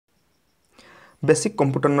Basic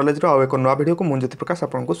computer knowledge आउ एक नया वीडियो को मुझे ज्योतिप्रकाश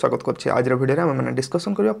आपको स्वागत करछि। आज वीडियो में आम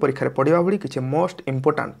डिस्कसन करबा परीक्षा रे पढ़िबा भली किछि मोस्ट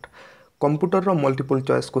इंपोर्टेंट कंप्यूटर रो मल्टीपल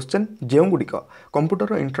चॉइस क्वेश्चन जेउ गुडिक कंप्यूटर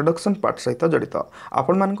रो इंट्रोडक्शन पार्ट सहित जड़ित।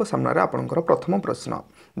 आपण मानक सामने आपनकर प्रथम प्रश्न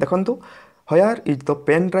देखंतु, where is the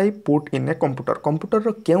pen drive put in a computer. Computer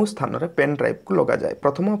रो केउ स्थान रे पेन ड्राइव को लगा जाए।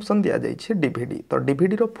 प्रथम ऑप्शन दिया जाइछि डीवीडी। तो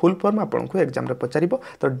डीवीडी रो फुल फॉर्म आपनको एग्जाम रे पचारिबो।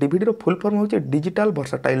 तो डीवीडी रो फुल फॉर्म होछि डिजिटल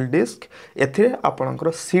वर्सटाइल डिस्क। एथिरे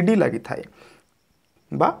आपनकर सीडी लागि थाए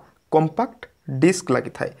बा कंपैक्ट डिस्क लगी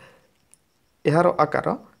थाए। यार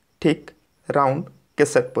आकार ठीक राउंड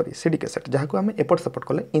कैसेट परी सीडी कैसेट जहाँ को आम एपट सेपट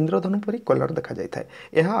कले इंद्रधनु परी कलर देखा जाए थाए।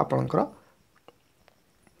 यह आपणकर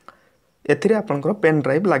एथिरे आपणकर पेन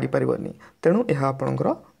ड्राइव लगी पारिबनी, तेणु यह आपणकर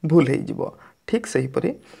भूल हो जिवो। ठीक सही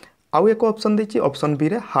परी आउ एक ऑप्शन देछि ऑप्शन बी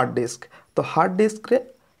रे हार्ड डिस्क। तो हार्ड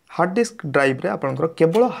डिस्क ड्राइव रे आपणकर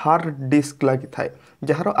केवल हार्ड डिस्क लगी थाए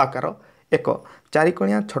जहार आकार एक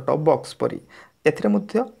चारिकोणिया छोट बॉक्स परी। एथिरे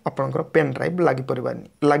मध्य आपणकर पेन ड्राइव लगी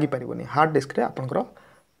पारिबनी। हार्ड डिस्क रे आपणकर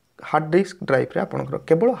हार्ड डिस्क ड्राइव रे आपणकर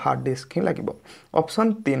केवल हार्ड डिस्क ही लागिबो।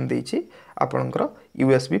 ऑप्शन 3 देछि आपणकर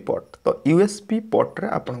यूएसबी पोर्ट। तो यूएसबी पोर्ट रे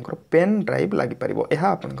आपणकर पेन ड्राइव लगी पारिबो। एहा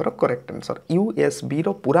आपणकर करेक्ट आंसर। यूएसबी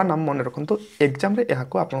रो पूरा नाम मन रखंतु, एग्जाम रे एहा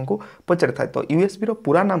को आपनको पचरि थाए। तो यूएसबी रो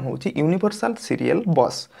पूरा नाम होछि यूनिवर्सल सीरियल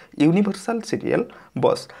बस। यूनिवर्सल सीरियल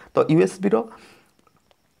बस। तो यूएसबी रो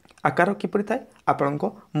आकार किपरि थाए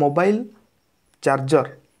आपणको मोबाइल चार्जर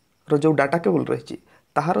रो जो डाटा केबल रही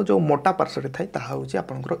ताहार जो मोटा पार्श्व थाए ताहा होछि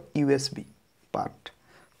आपनकर यूएसबी पार्ट।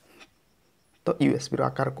 तो यूएसबी रो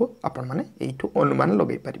आकार को आपण माने एठू अनुमान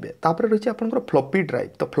लगै परिबे। तापर रही आपनकर फ्लॉपी ड्राइव।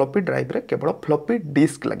 तो फ्लॉपी ड्राइव रे केवल फ्लॉपी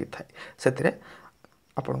डिस्क लागि थाए, सेथिरे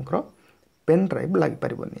आपनकर पेन ड्राइव लागि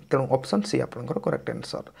परिबनी। तेणु ऑप्शन सी आपनकर करेक्ट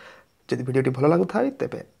आंसर। जदि वीडियोटी भलो लागु थाए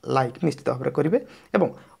तेबे लाइक निश्चित भाव में करिवे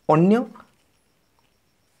एवं अन्य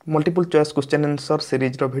multiple choice question answer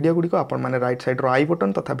series रो वीडियो गुडी को आपण माने राइट साइड रो आई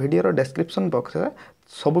बटन तथा वीडियो रो डिस्क्रिप्शन बॉक्स रे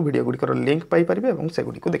सब वीडियो गुडी को लिंक पाई परिबे एवं से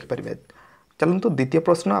गुडी को देखि परिबे। चलंतु द्वितीय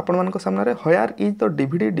प्रश्न आपण मानक सामने रे, where is the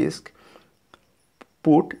DVD disc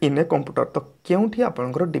put in a computer. तो केउठी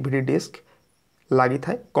आपनकर डीवीडी डिस्क लागि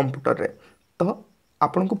थाए कंप्यूटर रे। तो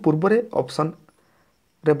आपण को पूर्व रे ऑप्शन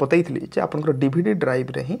रे बताइथिली जे आपनकर डीवीडी ड्राइव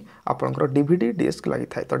रे ही आपनकर डीवीडी डिस्क लागि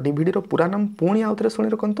थाए। तो डीवीडी रो पूरा नाम पुणी आउथरे सुनि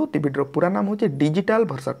रखंतु। डीवीडी रो पूरा नाम होचे डिजिटल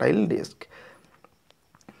वर्सटाइल डिस्क।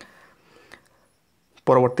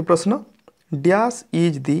 परवर्ती प्रश्न, dash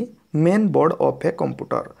is the main board of a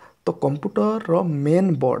computer. तो कंप्यूटर रो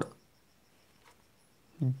मेन बोर्ड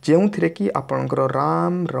जेउथिरे कि आपनकर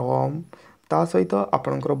राम रोम ता सहित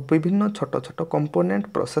आपनकर विभिन्न छोट छोट कंपोनेंट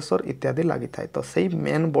प्रोसेसर इत्यादि लागि थाए। तो सेही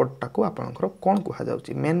मेन बोर्ड टाको आपनकर कोन कुहा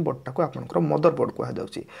जाउची। मेन बोर्ड टाको आपनकर मदर बोर्ड कुहा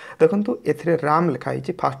जाउची। देखंतु एथिरे राम लिखा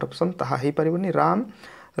हिची फर्स्ट ऑप्शन ताहा हे परिबनी। राम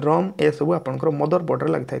रोम ए सब आपनकर मदर बोर्ड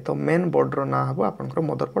रे लागि थाए। तो मेन बोर्ड रो ना हबो आपनकर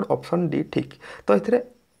मदर बोर्ड। ऑप्शन डी ठीक। तो एथिरे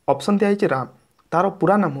ऑप्शन दिया हिची राम, तारो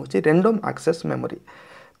पूरा नाम होची रैंडम एक्सेस मेमोरी।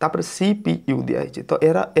 तापर सीपीयू दिया हिची। तो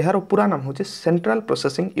एहारो पूरा नाम होची सेंट्रल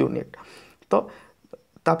प्रोसेसिंग यूनिट। तो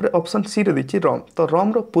तापर ऑप्शन सी रे दिछि रोम। तो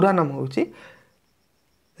रोम रो पूरा नाम होछि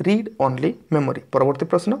रीड ओनली मेमोरी। परवर्ती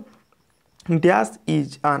प्रश्न, dash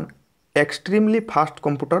is an extremely fast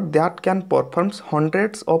computer that can performs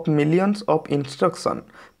hundreds of millions of instruction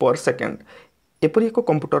पर सेकेंड। एपरि एक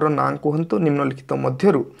कंप्यूटर रो नाम कहंतु निम्नलिखित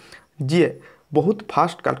मध्यरु जे बहुत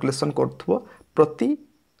फास्ट कैलकुलेशन करथबो प्रति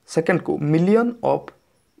सेकेंड को मिलियन ऑफ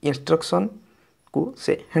इंस्ट्रक्शन को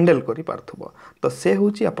से हैंडल करि पारथबो। तो से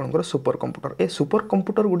होची आपनकर सुपर कंप्यूटर। ए सुपर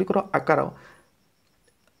कंप्यूटर गुडिकर आकार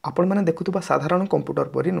आपण माने देखुतबा साधारण कंप्यूटर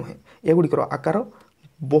परि नहे। ए गुडिकर आकार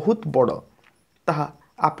बहुत बड़, ताहा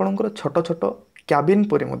आपनकर छोट छोट कैबिन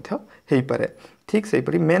परि मध्य हेई पारे। ठीक सेही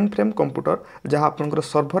परि मेन फ्रेम कंप्यूटर जहाँ आपनकर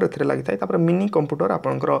सर्वर एथरे लागि थाए। तापर मिनी कंप्यूटर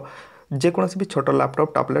आपनकर जे कोनोसी भी छोट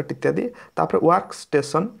लैपटॉप टैबलेट इत्यादि। तापर वर्क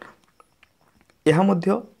स्टेशन एहा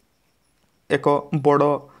मध्य एक बड़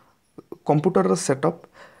कंप्यूटर सेटअप।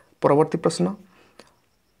 परवर्ती प्रश्न,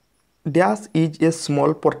 dash is a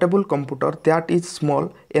small portable computer that is small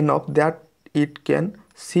enough that it can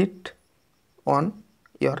sit on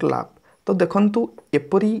your lap. तो देखंतु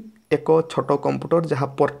एपरी एक छोट कंप्यूटर जहाँ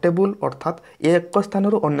पोर्टेबल अर्थात एक स्थान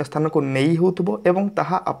रु अन्य स्थान को नहीं होतबो एवं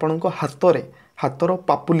ताहा आपनक हातर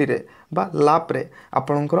पापुली रे बा लैप रे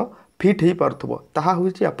आपनकर फिट ही पारथबो। ताहा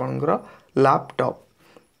होइछि आपनकर लैपटॉप।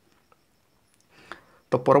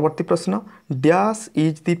 तो परवर्ती प्रश्न, dash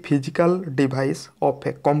is the physical device of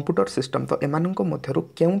a computer system. तो एमानक मध्यरु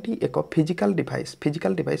केउंटी एक फिजिकल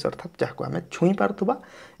डिवाइस अर्थात जहाँ को आमे छुई पारथबा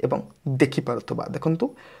एवं देखि पारथबा। देखंतु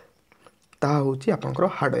ताहा होची आपनकर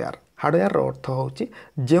हार्डवेयर। हार्डवेयर रो अर्थ होची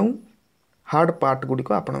जेउ हार्ड पार्ट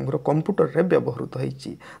गुड़िक आपणकर कंप्यूटर रे व्यवहृत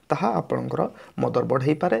होइछि ताहा आपणकर मदरबोर्ड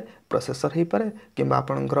हो पारे प्रोसेसर हो पारे किंबा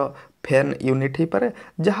आपणकर फैन यूनिट हो पारे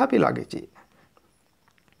जहाँ भी लागिछि।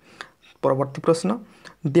 परवर्ती प्रश्न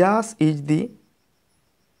डैश इज दी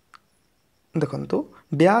देखंतु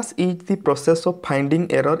dash is the process of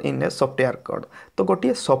finding error in a software code. तो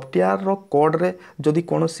गोटे सॉफ्टवेयर रो कोड रे जदि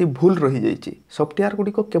कोनोसी भूल रही जाइछि सॉफ्टवेयर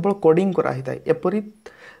गुडी को केवल कोडिंग करा हिताय एपरि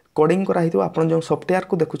कोडिंग करा हितो आपण जो सॉफ्टवेयर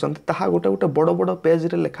को देखुचंत ताहा गोटे गोटे बड़ बड़ पेज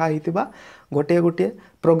रे लिखा हितिबा गोटे गोटे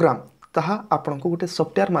प्रोग्राम ताहा आपण को गोटे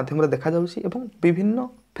सॉफ्टवेयर माध्यम रे देखा जाउछि एवं विभिन्न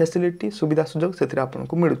फैसिलिटी सुविधा सुयोग सेथिरे आपण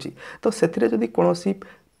को मिलुछि। तो सेथिरे जदि कोनोसी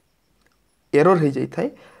एरर हो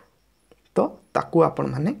जाए तो ताकू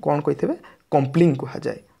आपण माने कौन कही कम्प्लिंग कह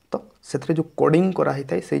जाए। तो से जो कोडिंग कराई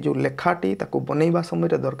थाए से जो लेखाटी ताकू बनैबा समय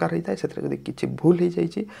दरकार होता है से जदि किसी भूल हो जाए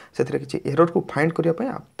से किसी एरर को फाइंड करने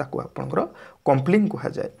ताकू आपणकर कम्प्लिंग कह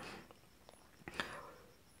जाए।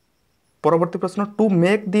 परवर्ती प्रश्न to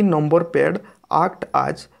make the number pad act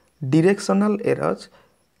आज डायरेक्शनल एरर्स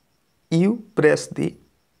यू प्रेस दी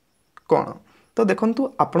कौन। तो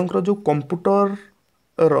देखंतु आपणकर जो कंप्यूटर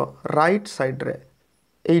राइट साइड रे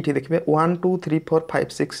एठी देखिए 1 2 3 4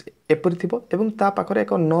 5 6 एपरि थिबो एवं ता पाखरे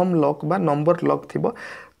एक नम लॉक बा नंबर लॉक थिबो।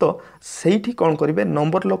 तो सेठी कोन करिवे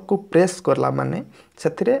नंबर लॉक को प्रेस करला माने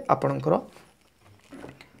सेथिरे आपणकर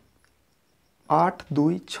 8 2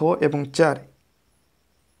 6 एवं 4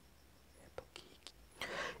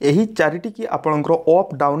 एही चारिटी की आपणकर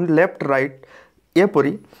up down left right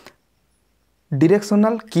एपरि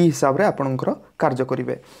directional की हिसाब रे आपणकर कार्य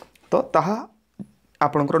करिवे। तो ताहा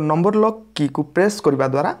आपणकर नंबर लॉक की को प्रेस करबा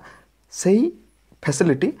द्वारा सही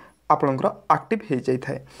फैसिलिटी आपणकर एक्टिव हो जाई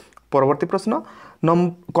थाए। परवर्ती प्रश्न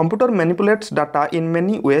computer manipulates data in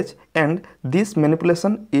many ways and this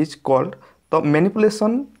manipulation is called. तो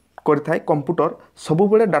मैनिपुलेशन करथाय कंप्यूटर सबु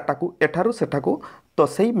बेले डाटा को एठारु सेठाकू तो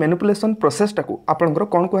सही मैनिपुलेशन प्रोसेस टाकू आपणकर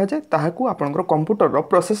कोन कहा जाय ताहाकू आपणकर कंप्यूटर रो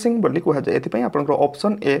प्रोसेसिंग बोली कहा जाय। एथि पई आपणकर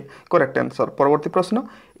ऑप्शन ए करेक्ट आंसर। परवर्ती प्रश्न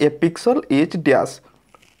ए पिक्सल इज डैश।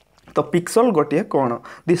 तो पिक्सल गोटे कौन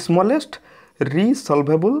the smallest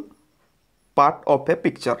रिसॉल्वेबल part of A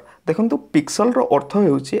picture. देखंतु पिक्सल रो अर्थ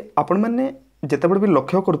होउछि आपण माने जेतेबेले भी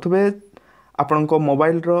लक्ष्य करथुबे आपणको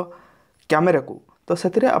मोबाइल रो कैमेरा को तो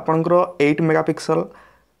सेतिरे आपणकर 8 मेगापिक्सल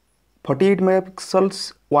 48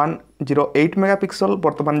 मेगापिक्सल्स 108 मेगापिक्सल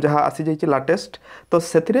वर्तमान जहाँ आसी जाइछि लेटेस्ट। तो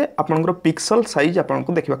सेतिरे आपणकर पिक्सल साइज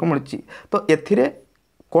आपणको देखिबा को मिलछि। तो एथिरे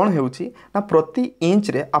कौन होउछि ना प्रति इंच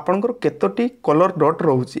रे आपणकर केतोटी कलर डॉट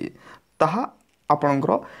रहउछि ताहा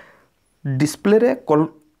आपणकर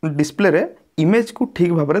डिस्प्ले रे इमेज को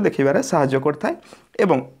ठीक भाव में देखिबारे सहायता करथाय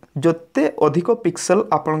एवं जते अधिक पिक्सेल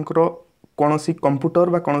आपणकर कोनोसी कंप्यूटर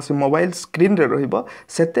बा कोनोसी मोबाइल स्क्रीन रे रहिबो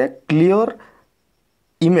सेते क्लियर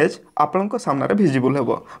इमेज आपणक सामने रे विजिबल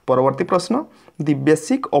हेबो। परवर्ती प्रश्न the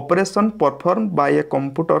basic operation perform by a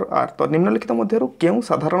computer are. तो निम्नलिखित मध्यरु केउ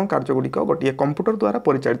साधारण कार्य गुड़िक गोटे कंप्यूटर द्वारा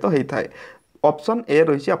परिचालित होता है। ऑप्शन ए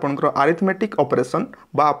रही आपणकर अरिथमेटिक ऑपरेशन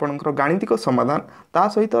बा आपणकर गाणितिक समाधान ता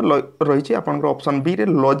सहित रही आपणकर ऑप्शन बी रे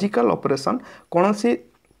लॉजिकल ऑपरेशन कोनोसी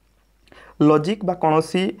लॉजिक बा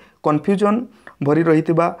कोनोसी कंफ्यूजन भरी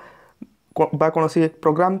रहितिबा बा कोनोसी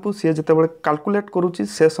प्रोग्राम को सी जितेबाला कैलकुलेट करुच्ची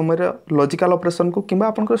से समय लॉजिकल ऑपरेशन को किंबा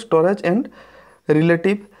आपणकर स्टोरेज एंड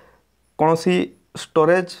रिलेटिव कोनोसी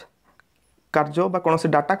स्टोरेज कार्य बा कोनोसी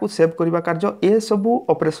डाटा को सेव करबा कार्य ए सबु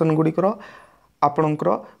ऑपरेशन गुड़िकर आपणकर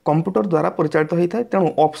कंप्यूटर द्वारा परिचालित होता है। तेणु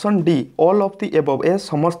option D all of the above ए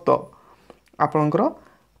समस्त आपणकर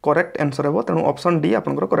करेक्ट आंसर हेबो। तेणु ऑप्शन डी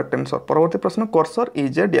आपणकर करेक्ट आंसर। परवर्ती प्रश्न कर्सर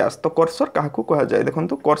इज ए डैश। तो कर्सर काहाकू कहा जाए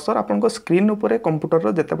देखंतु कर्सर आपणकर स्क्रीन उपरे कंप्यूटर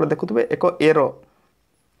रो जेतेबेले देखुतबे एक एरो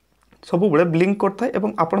सब बेले ब्लिंक करता है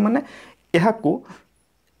एवं आपण माने एहाकू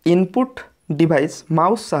इनपुट डिवाइस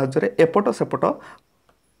माउस साहाय्य एपट सेपट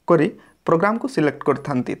करी प्रोग्राम को सिलेक्ट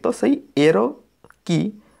करथांती। तो सही एरो की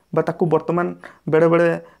बा ताकू वर्तमान बेले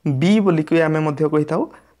बेले बी बोली कि आमे मध्य कहि थाउ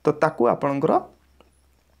तो ताकू आपणकर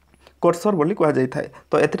कर्सर बोली कहा जाय थाए।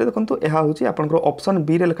 तो एथिरे देखंतु एहा होची आपणकर ऑप्शन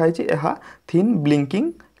बी रे लिखा हिची एहा थिन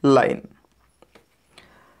ब्लिंकिंग लाइन।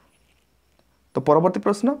 तो परवर्ती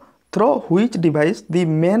प्रश्न through which device the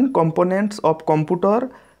main components of computer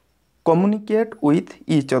communicate with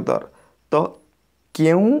each other. तो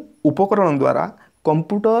केउ उपकरण द्वारा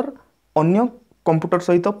कंप्यूटर अन्य कंप्यूटर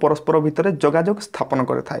सहित परस्पर भितर जोगाजोग स्थापन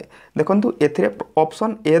करे। देखंतु एथिरे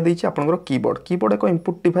ऑप्शन ए देछि आपनकर कीबोर्ड। कीबोर्ड एक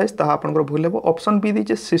इनपुट डिवाइस ताहा आपनकर भूल हेबो। ऑप्शन बी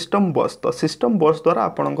देछि सिस्टम बस। तो सिस्टम बस द्वारा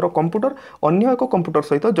आपनकर कंप्यूटर अन्य एक कंप्यूटर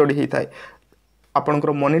सहित जोड़ी होता है।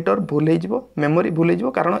 आपनकर मॉनिटर भूल हो मेमोरी भूल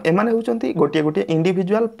हो कारण एमाने होचंती गोटे गोटे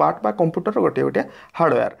इंडिविजुअल पार्ट बा कंप्यूटर गोटे गोटे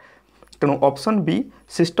हार्डवेयर। तेणु ऑप्शन बी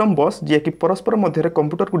सिस्टम बस जी कि परस्पर मध्य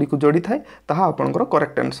कंप्यूटर गुड़ी जोड़ी थाए ताहा आपनकर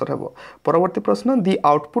करेक्ट आंसर हेबो। परवर्ती प्रश्न दी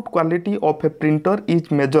output quality of A printer is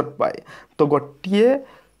measured by. तो गोटे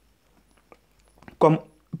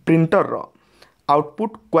प्रिंटर रो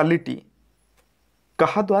आउटपुट क्वालिटी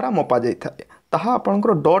कहा द्वारा मपा जाई थाए ताहा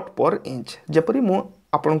आपनकर डॉट पर इंच। जेपरी मु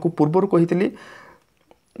आपनकु पूर्वर कहितली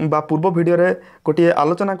बा पूर्व वीडियो रे गोटे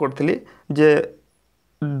आलोचना करथिली जे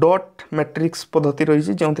डॉट मैट्रिक्स पद्धति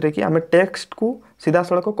रही जो कि आम टेक्स्ट को सीधा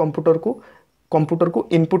सड़क कंप्यूटर को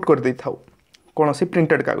इनपुट कर दे था कौन सी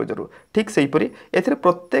प्रिंटेड कागज रू। ठीक से हीपरी एथिरे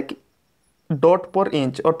प्रत्येक डॉट पर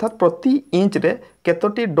इंच अर्थात प्रति इंच रे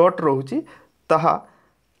केतोटी डॉट रोची ताहा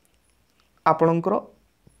आपणकर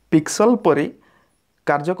पिक्सल परी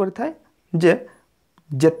कार्य करिथाए जे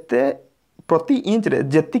जेते प्रति इंच रे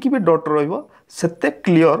जेतिकी भी डॉट रहिबो सेते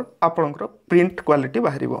क्लियर आपणकर प्रिंट क्वालिटी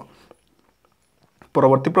बाहरिबो।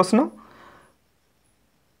 परवर्ती प्रश्न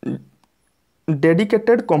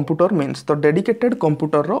डेडिकेटेड कंप्यूटर मीन्स। तो डेडिकेटेड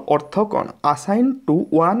कंप्यूटर रो अर्थ कौन? Assign to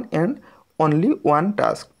one and only one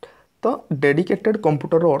task. तो डेडिकेटेड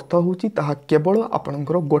कंप्यूटर रो अर्थ होची ताहा केवल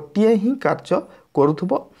आपनकर गोटिए ही कार्य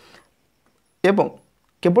करूथबो एवं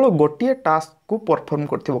केवल गोटिए टास्क को परफॉर्म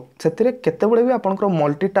करथिबो। सेतिरे केतेबेले भी आपनकर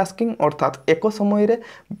मल्टीटास्किंग अर्थात एक समय रे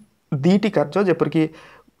दीटी कार्य जेपर कि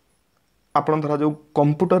आपन धरा जो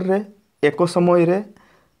कंप्यूटर रे एक समय रे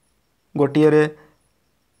गोटिए रे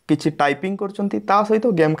किछि टाइपिंग करचंती ता सहित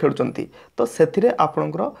गेम खेलुचंती तो सेथिरे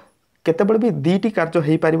आपनकर केतेबेले भी दीटी कार्य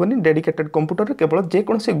हेई परिबनी। डेडिकेटेड कंप्यूटर रे केवल जे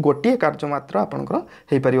कोनसे गोटिए कार्य मात्र आपनकर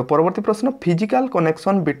हेई परिबो। परवर्ती प्रश्न physical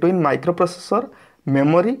connection between microprocessor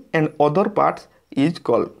memory and other parts is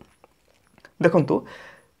called. देखंतु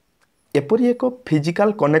एपरी एक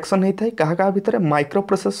फिजिकल कनेक्शन होता है क्या भितर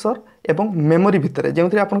माइक्रोप्रोसेसर एवं मेमोरी भितर जो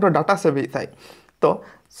आपंकर डाटा सेव होता है तो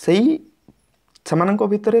सही सेमानक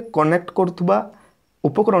भितर कनेक्ट करुवा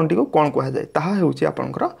उपकरण टी को कौन कह जाए ताहा हेउची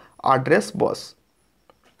आपंकर एड्रेस बस।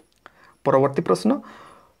 परवर्ती प्रश्न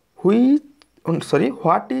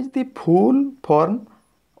what is the full form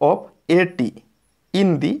of eighty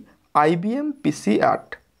in the IBM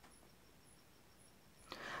PC-AT।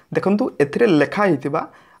 देखंतु एथिरे लेखा हितिबा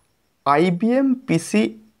IBM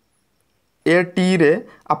PC-AT रे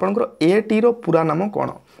आपनकर AT रो पूरा नाम कौन?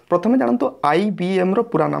 प्रथमे जानतु IBM रो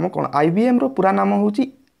पूरा नाम कौन? IBM रो पूरा नाम होची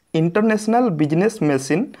इंटरनेशनल बिजनेस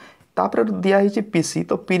मशीन तापर दिया हिची PC।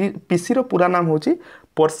 तो PC रो पूरा नाम होची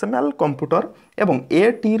पर्सनल कंप्यूटर एवं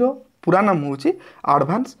AT रो पूरा नाम होची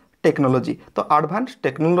एडवांस टेक्नोलॉजी। तो एडवांस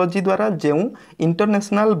टेक्नोलॉजी द्वारा जो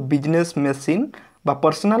इंटरनेशनल बिजनेस मशीन बा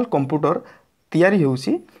पर्सनल कंप्यूटर तैयारी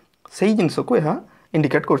होची सही जिनस को यह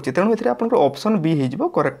इंडिकेट करछि। तेणु एथिरे आपनकर ऑप्शन बी हो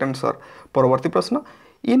करेक्ट आंसर। परवर्ती प्रश्न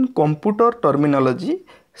इन computer terminology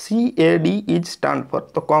CAD is stand for.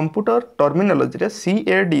 तो कंप्यूटर टर्मिनोलॉजी रे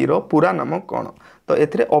CAD रो पूरा नाम कौन? तो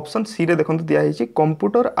एथिरे ऑप्शन सी रे देखंतु दिया हिची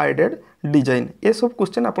कंप्यूटर एडेड डिजाइन। ये सब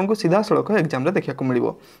क्वेश्चन आपनको सीधा सड़क एग्जाम रे देखा को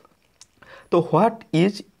मिलिबो। तो व्हाट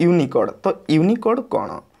इज यूनिकोड? तो यूनिकोड कौन?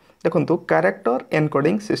 देखंतु कैरेक्टर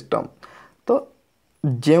एनकोडिंग सिस्टम। तो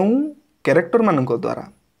जो कैरेक्टर मानक द्वारा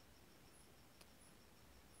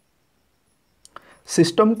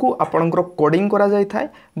सिस्टम को आपणकर कोडिंग करा जाय थाए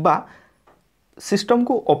बा सिस्टम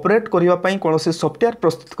को ऑपरेट करिवा पई कोनोसी सॉफ्टवेयर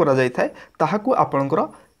प्रस्तुत करा जाय थाए ताहाकू आपणकर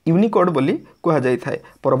यूनिकोड बोली कहा जाय थाए।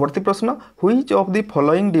 परवर्ती प्रश्न which of the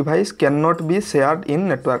following device can not be shared in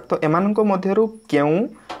network. तो एमानक मध्यरु केउ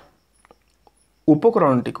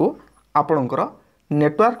उपकरण टी को आपणकर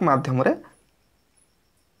नेटवर्क माध्यम रे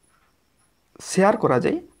शेयर करा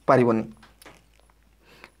जाय पारिबनी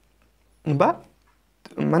बा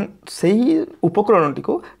मान सही उपकरण टी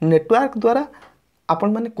को नेटवर्क द्वारा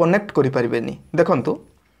आपण माने कनेक्ट करि परिबेनी। देखंतु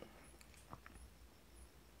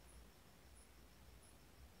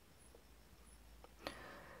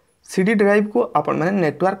CD ड्राइव को आपण माने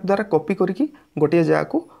नेटवर्क द्वारा कॉपी करके गोटे जगह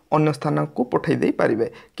को अन्य स्थान को पठाई दे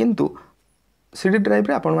पारिबे किंतु CD ड्राइव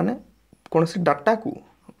रे आपण माने कोनोसी डाटा को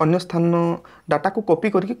अन्य स्थान डाटा को कॉपी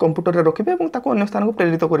करके कंप्यूटर रे रखिबे एवं ताको अन्य स्थान को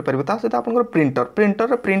प्रेरित करि परिबे। ता सहित आपनकर प्रिंटर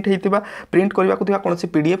रे प्रिंट हेतिबा प्रिंट करबा को थिबा कोनोसी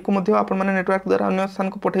PDF को मध्ये आपण माने नेटवर्क द्वारा अन्य स्थान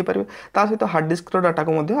को पठाई परिबे। ता सहित हार्ड डिस्क रो डाटा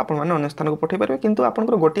को मध्ये आपण माने अन्य स्थान को पठाई परिबे किंतु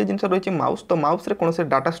आपनकर गोटे जिंस रहिछि माउस। तो माउस रे कोनोसी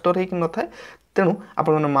डाटा स्टोर हेकि न थाए तेनु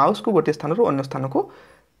आपण माने माउस को गोटे स्थान रो अन्य स्थान को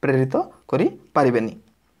प्रेरित करि पारिबेनी।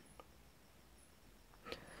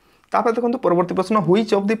 तापर देखो परवर्ती प्रश्न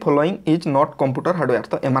which of the following is not computer hardware.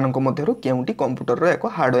 तो एमानक मध्यरु केउंटी कंप्यूटर रो एक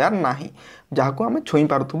हार्डवेयर नाही जहा को हमें छुई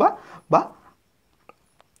पारथुबा बा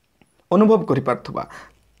अनुभव करि पारथुबा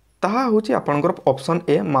ताहा होची आपनकर ऑप्शन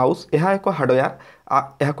ए माउस। एहा एक हार्डवेयर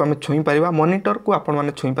एहा को हमें छुई पारिबा। मॉनिटर को आपण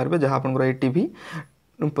माने छुई पारबे जहा आपनकर ए टीवी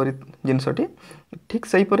परि जिनसटी। ठीक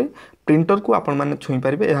सही परे प्रिंटर को आपण मैंने छुई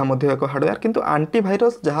पारे यह एक हार्डवेयर किंतु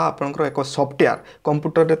आंटीभाइरस जहाँ आपंकर एक सॉफ्टवेयर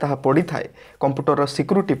कंप्यूटर रे ताहा पड़ी थाए कंप्यूटर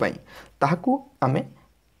सिक्यूरिटी पाई ताहाकू आमे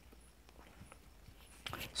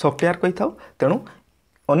सॉफ्टवेयर कही था। तेणु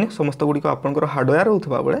अन्य समस्त गुड़िक आपंकर हार्डवेयर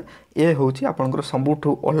होता बेले ये हूँ आपंकर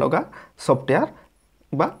सबुठू अलग सॉफ्टवेयर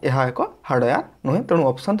बा यह एक हार्डवेयर नुहे। तेणु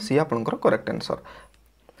ऑप्शन सी आपंकर करेक्ट आंसर।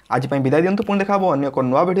 आज विदाय दिंतु पुणी देखा अन्य एक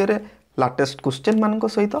नुआ वीडियो लाटेस्ट क्वेश्चन मान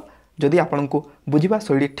सहित जदि आपण को बुझा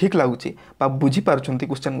शैली ठीक लगुच बुझीपार्टी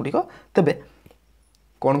क्वेश्चन गुड़िक तेबे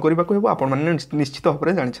कौन करने को आप निश्चित भाव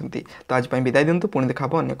में जानते। तो आज विदाय दिंतु पुणी देखा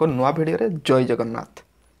अन्य एक नुआ वीडियो। जय जगन्नाथ।